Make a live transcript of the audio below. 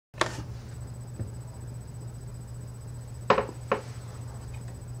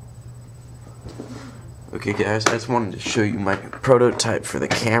Okay guys, I just wanted to show you my prototype for the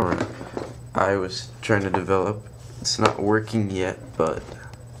camera I was trying to develop. It's not working yet, but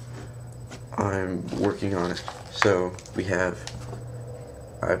I'm working on it. So we have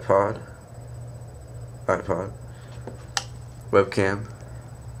iPod, webcam,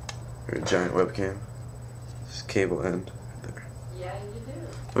 or a giant webcam. This cable end right there. Yeah, you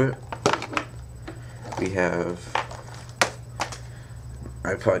do. Okay. We have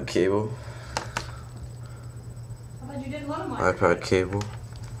iPod cable. You didn't want them iPod cable,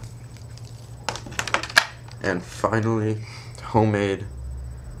 and finally homemade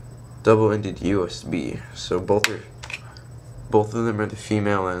double-ended USB. So both of them are the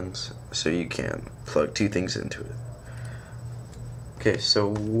female ends, so you can plug two things into it. Okay,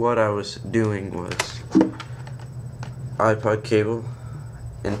 so what I was doing was iPod cable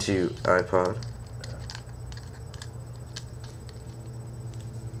into iPod.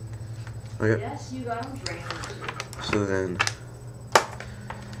 Okay. Yes, you got them trained. So then,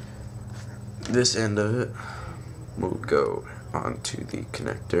 this end of it will go onto the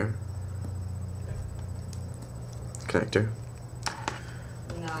connector,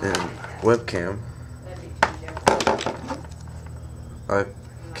 and webcam,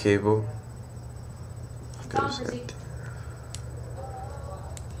 cable goes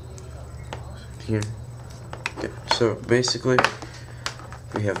here. Okay, so basically,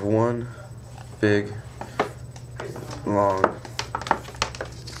 we have one big long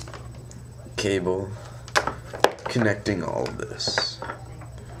cable connecting all of this.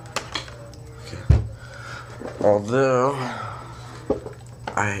 Okay. Although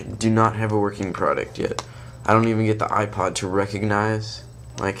I do not have a working product yet. I don't even get the iPod to recognize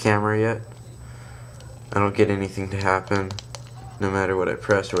my camera yet. I don't get anything to happen no matter what I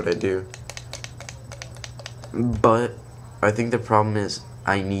press or what I do. But I think the problem is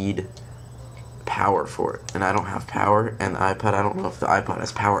I need power for it, and I don't have power, and the iPod, I don't know if the iPod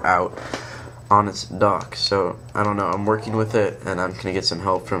has power out on its dock, so I don't know. I'm working with it, and I'm gonna get some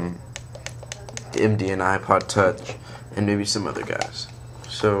help from MD and iPod Touch and maybe some other guys.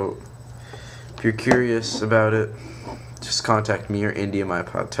 So if you're curious about it, just contact me or NDM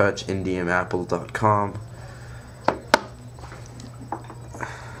iPod Touch, ndmapple.com.